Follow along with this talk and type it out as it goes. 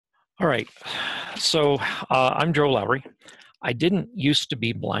All right, so I'm Joe Loughry. I didn't used to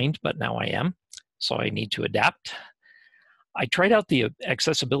be blind, but now I am, so I need to adapt. I tried out the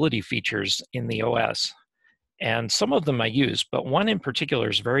accessibility features in the OS, and some of them I use, but one in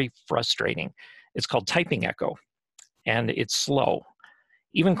particular is very frustrating. It's called Typing Echo, and it's slow.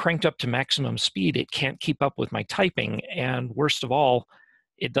 Even cranked up to maximum speed, it can't keep up with my typing, and worst of all,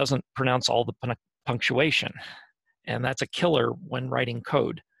 it doesn't pronounce all the punctuation, and that's a killer when writing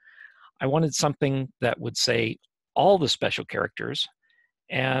code. I wanted something that would say all the special characters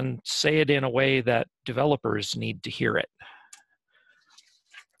and say it in a way that developers need to hear it.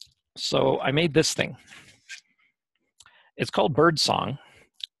 So I made this thing. It's called Birdsong,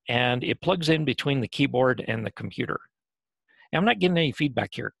 and it plugs in between the keyboard and the computer. And I'm not getting any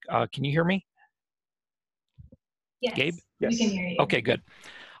feedback here. Can you hear me? Yes, Gabe? Yes. We can hear you. Okay, good.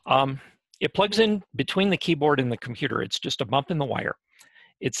 It plugs in between the keyboard and the computer. It's just a bump in the wire.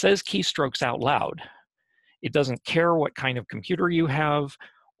 It says keystrokes out loud. It doesn't care what kind of computer you have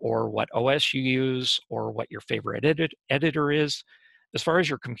or what OS you use or what your favorite editor is. As far as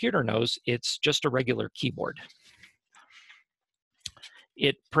your computer knows, it's just a regular keyboard.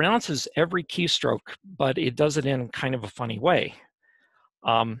 It pronounces every keystroke, but it does it in kind of a funny way.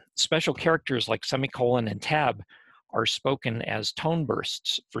 Special characters like semicolon and tab are spoken as tone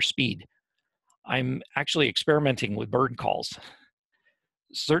bursts for speed. I'm actually experimenting with bird calls.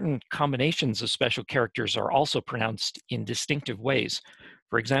 Certain combinations of special characters are also pronounced in distinctive ways.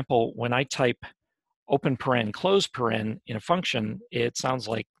 For example, when I type open paren, close paren in a function, it sounds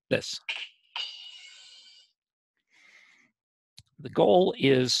like this. The goal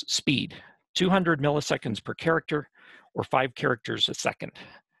is speed, 200 milliseconds per character or 5 characters a second.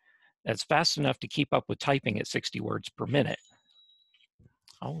 That's fast enough to keep up with typing at 60 words per minute.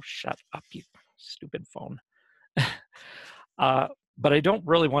 Oh, shut up, you stupid phone. But I don't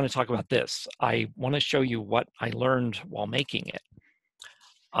really want to talk about this. I want to show you what I learned while making it.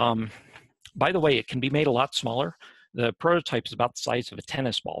 By the way, it can be made a lot smaller. The prototype is about the size of a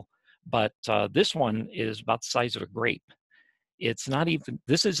tennis ball, but this one is about the size of a grape. It's not even,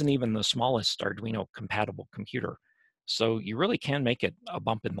 this isn't even the smallest Arduino compatible computer. So you really can make it a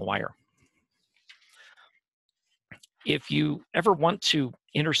bump in the wire. If you ever want to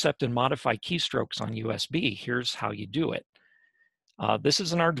intercept and modify keystrokes on USB, here's how you do it. This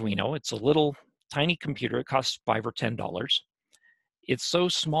is an Arduino. It's a little tiny computer. It costs $5 or $10. It's so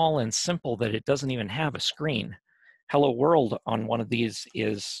small and simple that it doesn't even have a screen. Hello World on one of these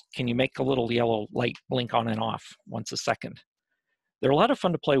is, can you make a little yellow light blink on and off once a second? They're a lot of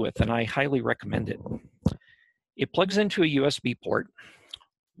fun to play with, and I highly recommend it. It plugs into a USB port.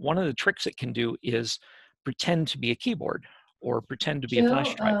 One of the tricks it can do is pretend to be a keyboard or pretend to be a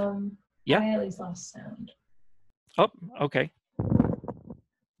flash drive. Yeah? I at least lost sound. Oh, okay.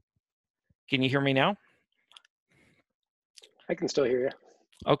 Can you hear me now? I can still hear you.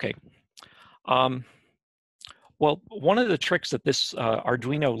 Okay. Well, one of the tricks that this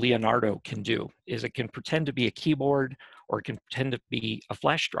Arduino Leonardo can do is it can pretend to be a keyboard or it can pretend to be a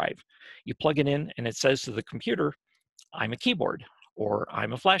flash drive. You plug it in and it says to the computer, I'm a keyboard or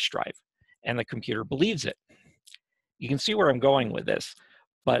I'm a flash drive, and the computer believes it. You can see where I'm going with this,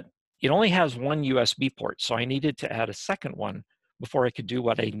 but it only has one USB port, so I needed to add a second one before I could do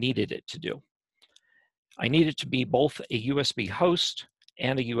what I needed it to do. I need it to be both a USB host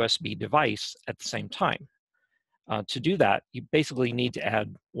and a USB device at the same time. To do that, you basically need to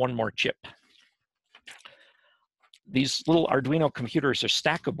add one more chip. These little Arduino computers are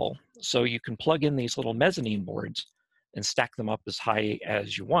stackable, so you can plug in these little mezzanine boards and stack them up as high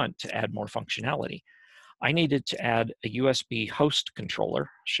as you want to add more functionality. I needed to add a USB host controller,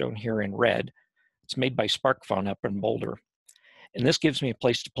 shown here in red. It's made by SparkFun up in Boulder. And this gives me a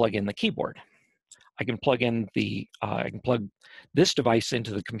place to plug in the keyboard. I can plug in the, I can plug this device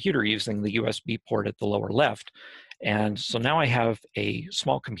into the computer using the USB port at the lower left. And so now I have a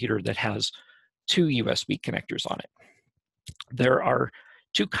small computer that has 2 USB connectors on it. There are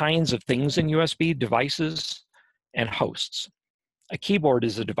 2 kinds of things in USB, devices and hosts. A keyboard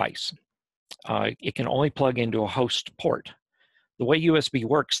is a device. It can only plug into a host port. The way USB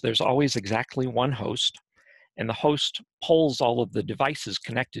works, there's always exactly one host, and the host polls all of the devices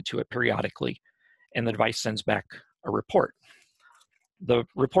connected to it periodically, and the device sends back a report. The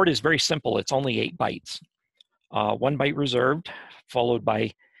report is very simple. It's only 8 bytes. 1 byte reserved, followed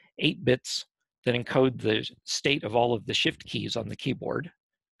by 8 bits that encode the state of all of the shift keys on the keyboard,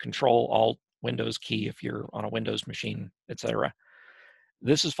 Control, Alt, Windows key if you're on a Windows machine, etc.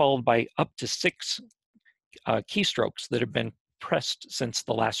 This is followed by up to 6 keystrokes that have been pressed since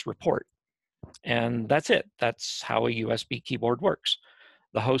the last report. And that's it. That's how a USB keyboard works.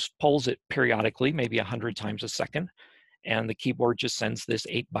 The host polls it periodically, maybe 100 times a second, and the keyboard just sends this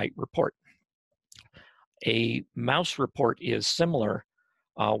 8-byte report. A mouse report is similar,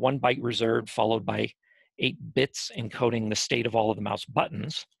 1 byte reserved followed by 8 bits encoding the state of all of the mouse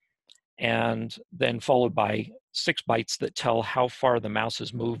buttons, and then followed by 6 bytes that tell how far the mouse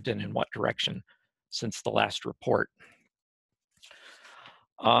has moved and in what direction since the last report.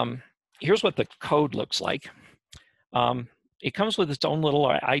 Here's what the code looks like. It comes with its own little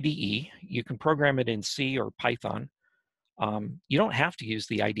IDE. You can program it in C or Python. You don't have to use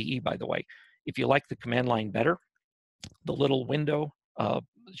the IDE, by the way. If you like the command line better, the little window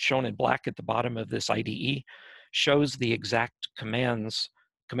shown in black at the bottom of this IDE shows the exact command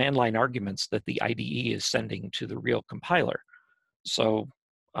line arguments that the IDE is sending to the real compiler. So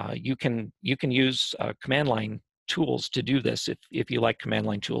you can use command line tools to do this if you like command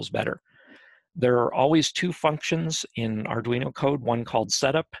line tools better. There are always 2 functions in Arduino code, one called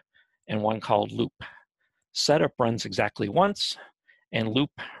setup and one called loop. Setup runs exactly once, and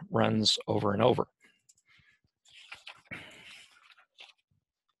loop runs over and over.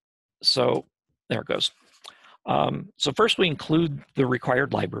 So there it goes. So first we include the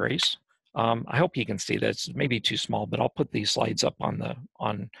required libraries. I hope you can see that. It's maybe too small, but I'll put these slides up on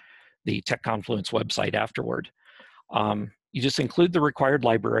the Tech Confluence website afterward. You just include the required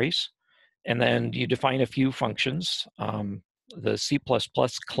libraries, and then you define a few functions. The C++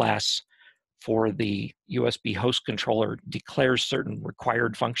 class for the USB host controller declares certain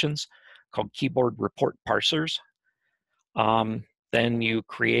required functions called keyboard report parsers. Then you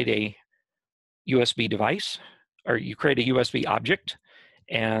create a USB device, or you create a USB object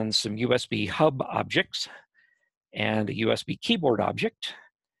and some USB hub objects and a USB keyboard object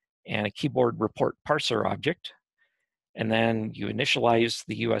and a keyboard report parser object. And then you initialize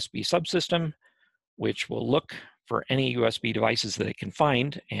the USB subsystem, which will look for any USB devices that it can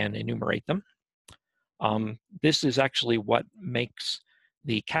find and enumerate them. This is actually what makes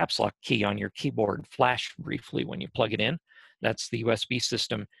the caps lock key on your keyboard flash briefly when you plug it in. That's the USB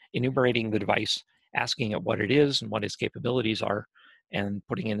system enumerating the device, asking it what it is and what its capabilities are, and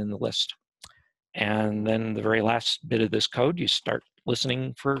putting it in the list. And then the very last bit of this code, you start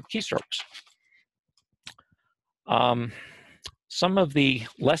listening for keystrokes. Some of the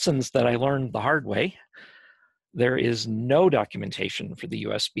lessons that I learned the hard way: there is no documentation for the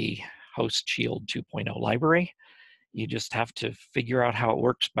USB Host Shield 2.0 library. You just have to figure out how it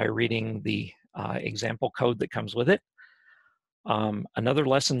works by reading the example code that comes with it. Another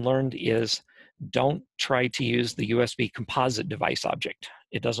lesson learned is don't try to use the USB composite device object.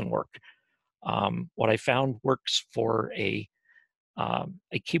 It doesn't work. What I found works for a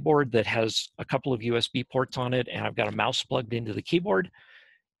keyboard that has a couple of USB ports on it, and I've got a mouse plugged into the keyboard,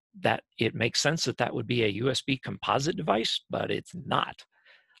 that it makes sense that that would be a USB composite device, but it's not.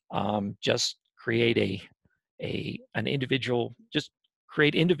 Just create an individual, just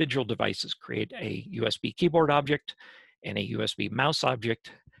create individual devices, create a USB keyboard object and a USB mouse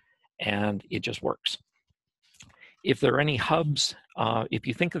object, and it just works. If there are any hubs, if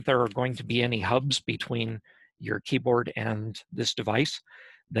you think that there are going to be any hubs between your keyboard and this device,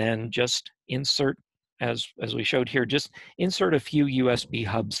 then just insert, as we showed here, just insert a few USB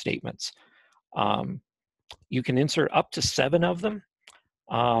hub statements. You can insert up to 7 of them,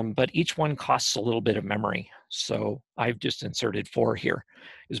 but each one costs a little bit of memory. So I've just inserted 4 here,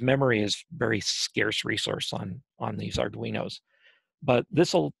 because memory is a very scarce resource on these Arduinos. But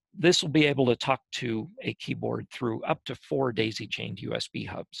this will be able to talk to a keyboard through up to 4 daisy-chained USB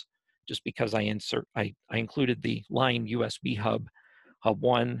hubs, just because I included the line USB hub, hub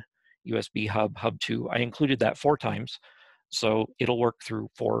 1, USB hub, hub 2. I included that 4 times, so it'll work through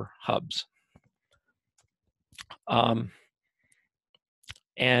 4 hubs.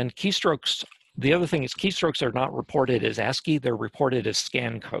 And keystrokes, the other thing is keystrokes are not reported as ASCII, they're reported as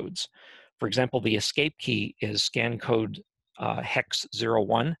scan codes. For example, the escape key is scan code hex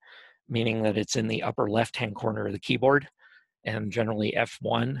 01, meaning that it's in the upper left-hand corner of the keyboard. And generally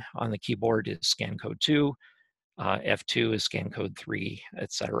F1 on the keyboard is scan code 2, F2 is scan code 3,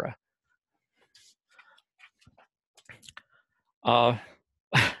 etc.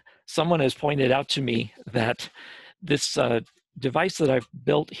 Someone has pointed out to me that this device that I've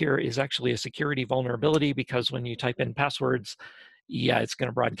built here is actually a security vulnerability, because when you type in passwords, yeah, it's going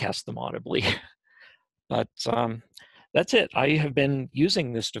to broadcast them audibly. But that's it. I have been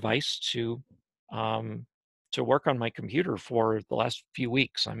using this device to work on my computer for the last few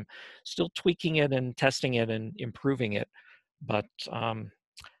weeks. I'm still tweaking it and testing it and improving it, but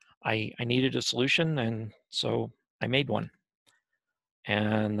I needed a solution, and so I made one.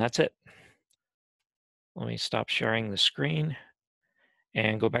 And that's it. Let me stop sharing the screen.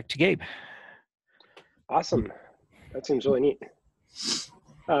 and go back to Gabe. Awesome. That seems really neat.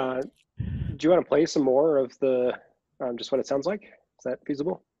 Do you want to play some more of the just what it sounds like? Is that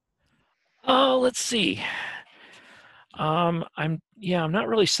feasible? Oh, let's see. I'm not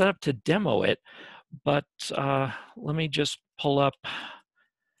really set up to demo it, but let me just pull up.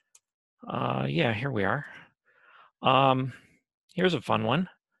 Yeah, here we are. Here's a fun one.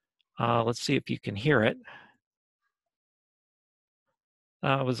 Let's see if you can hear it.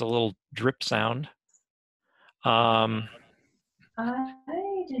 That was a little drip sound. I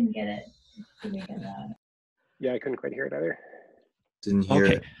didn't get it. Did we get that? Yeah, I couldn't quite hear it either. Didn't hear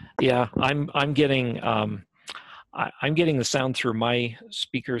it. Yeah, I'm getting I'm getting the sound through my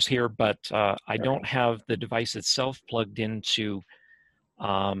speakers here, but I don't have the device itself plugged into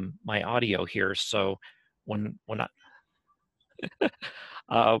my audio here. So when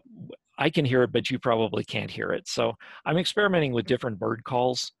I can hear it, but you probably can't hear it. So I'm experimenting with different bird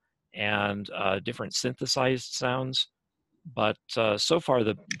calls and different synthesized sounds. But so far,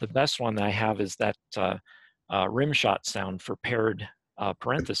 the best one that I have is that rim shot sound for paired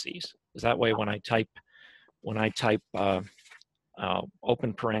parentheses. Is that way when I type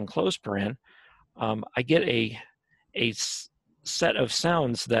open paren, close paren, I get a set of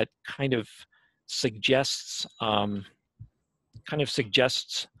sounds that kind of suggests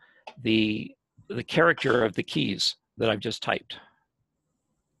the character of the keys that I've just typed.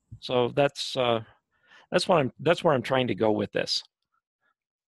 So that's where I'm trying to go with this.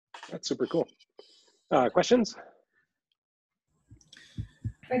 That's super cool. Questions?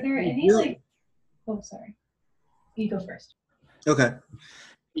 Are there any like? Oh, sorry. You go first. Okay.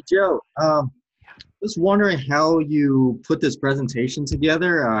 Hey, Joe, just wondering how you put this presentation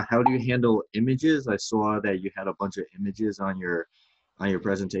together. How do you handle images? I saw that you had a bunch of images on your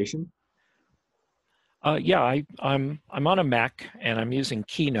presentation. Yeah, I'm on a Mac and I'm using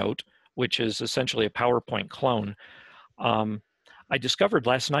Keynote, which is essentially a PowerPoint clone. I discovered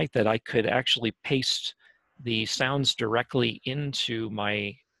last night that I could actually paste the sounds directly into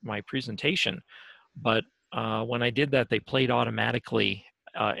my presentation, but when I did that, they played automatically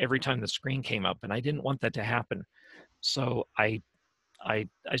every time the screen came up, and I didn't want that to happen. So I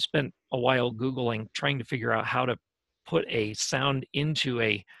spent a while Googling, trying to figure out how to put a sound into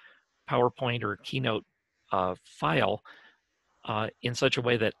a PowerPoint or Keynote file in such a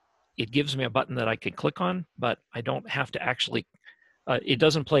way that it gives me a button that I could click on, but I don't have to actually, it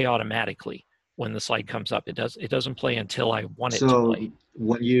doesn't play automatically when the slide comes up. It doesn't play until I want it to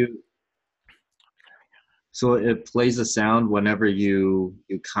play. So it plays a sound whenever you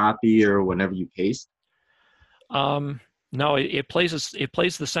copy or whenever you paste? No, it plays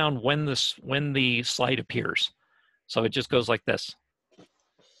the sound when the slide appears. So it just goes like this.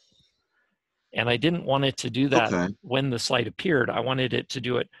 And I didn't want it to do that when the slide appeared. I wanted it to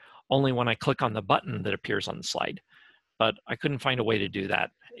do it only when I click on the button that appears on the slide. But I couldn't find a way to do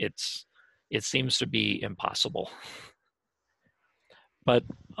that. It seems to be impossible. But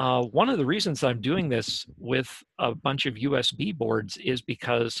one of the reasons I'm doing this with a bunch of USB boards is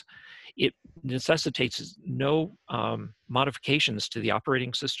because it necessitates no modifications to the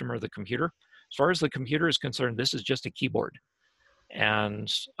operating system or the computer. As far as the computer is concerned, this is just a keyboard. And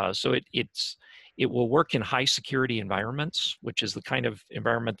so it will work in high security environments, which is the kind of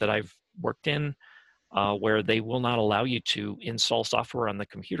environment that I've worked in, where they will not allow you to install software on the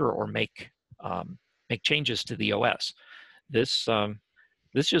computer or make changes to the OS. This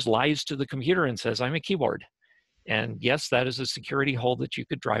just lies to the computer and says, I'm a keyboard. And yes, that is a security hole that you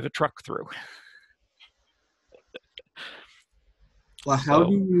could drive a truck through. Well, how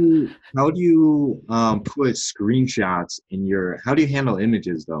do you put screenshots in your? How do you handle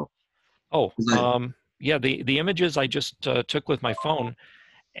images though? Oh, yeah, the images I just took with my phone,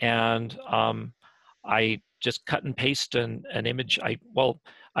 and I just cut and paste an image.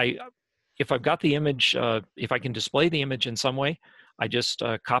 If I've got the image, if I can display the image in some way, I just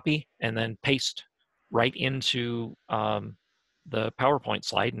copy and then paste right into the PowerPoint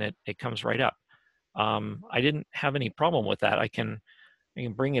slide, and it comes right up. I didn't have any problem with that. I can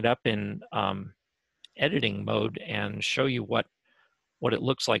bring it up in editing mode and show you what it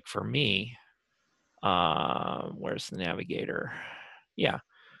looks like for me. Where's the navigator? Yeah.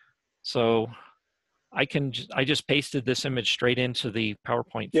 So I just pasted this image straight into the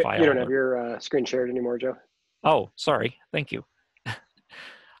PowerPoint file. You don't have your screen shared anymore, Joe? Oh, sorry. Thank you.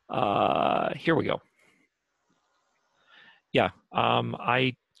 Here we go. Yeah.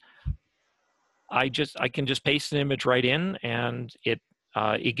 I can just paste an image right in, and it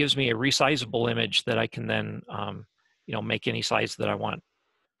gives me a resizable image that I can then make any size that I want.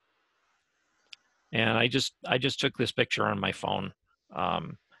 And I just took this picture on my phone.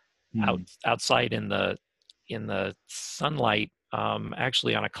 outside in the sunlight,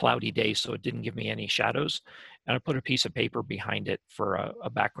 actually on a cloudy day, so it didn't give me any shadows. And I put a piece of paper behind it for a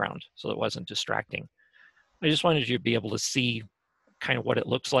background, so it wasn't distracting. I just wanted you to be able to see kind of what it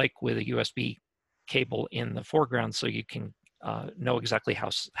looks like with a USB cable in the foreground, so you can know exactly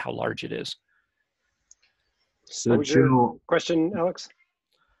how large it is. So what was your question, Alex?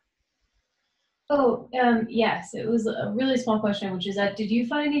 Oh, yes, it was a really small question, which is that did you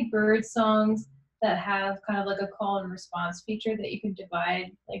find any bird songs that have kind of like a call and response feature that you can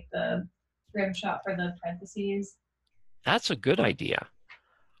divide like the rim shot for the parentheses? That's a good idea.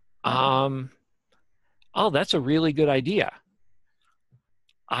 Oh, that's a really good idea.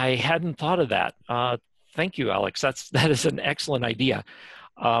 I hadn't thought of that. Thank you, Alex. That is an excellent idea.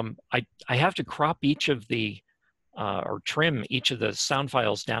 I have to crop each of the or trim each of the sound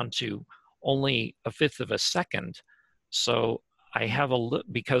files down to only 1/5 of a second. So I have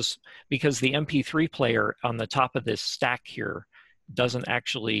because the MP3 player on the top of this stack here doesn't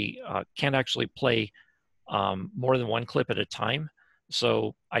actually can't actually play more than one clip at a time.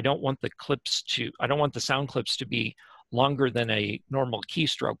 So I don't want the sound clips to be longer than a normal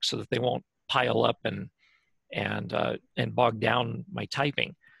keystroke, so that they won't pile up and bog down my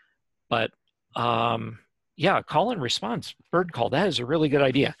typing. But yeah, call and response, bird call, that is a really good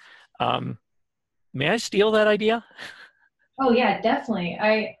idea. May I steal that idea? Oh yeah, definitely.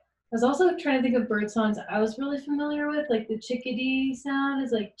 I was also trying to think of bird songs I was really familiar with, like the chickadee sound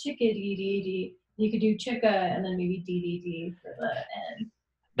is like chickadee dee dee. You could do chicka and then maybe dee dee dee for the end.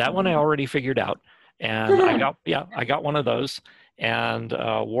 That one I already figured out, and I got one of those, and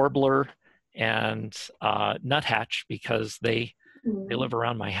warbler and nuthatch, because they live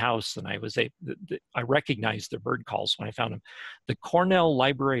around my house, and I recognized their bird calls when I found them. The Cornell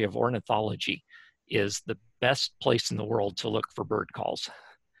Library of Ornithology is the best place in the world to look for bird calls.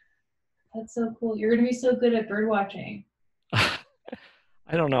 That's so cool. You're gonna be so good at bird watching.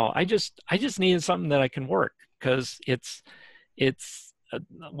 I don't know. I just needed something that I can work, because it's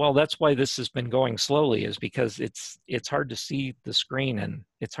well, that's why this has been going slowly, is because it's hard to see the screen, and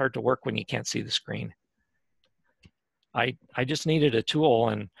it's hard to work when you can't see the screen. I just needed a tool,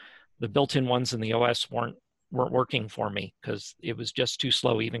 and the built-in ones in the OS weren't working for me, because it was just too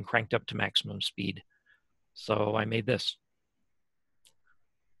slow, even cranked up to maximum speed. So I made this.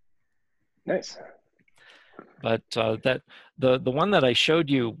 Nice. But the one that I showed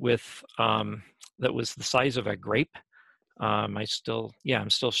you with that was the size of a grape, I'm still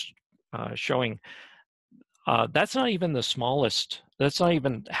showing. That's not even the smallest. That's not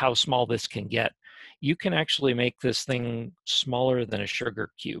even how small this can get. You can actually make this thing smaller than a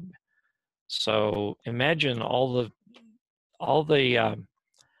sugar cube. So imagine all the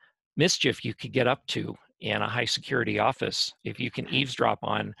mischief you could get up to in a high security office if you can eavesdrop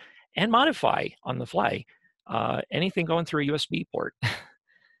on and modify on the fly anything going through a USB port.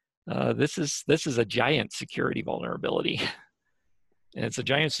 This is a giant security vulnerability, and it's a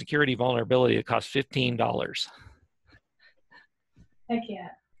giant security vulnerability that costs $15. Heck yeah.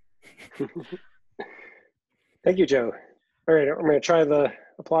 Thank you, Joe. All right, I'm going to try the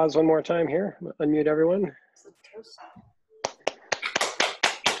applause one more time here. Unmute everyone.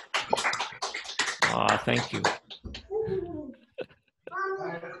 Thank you.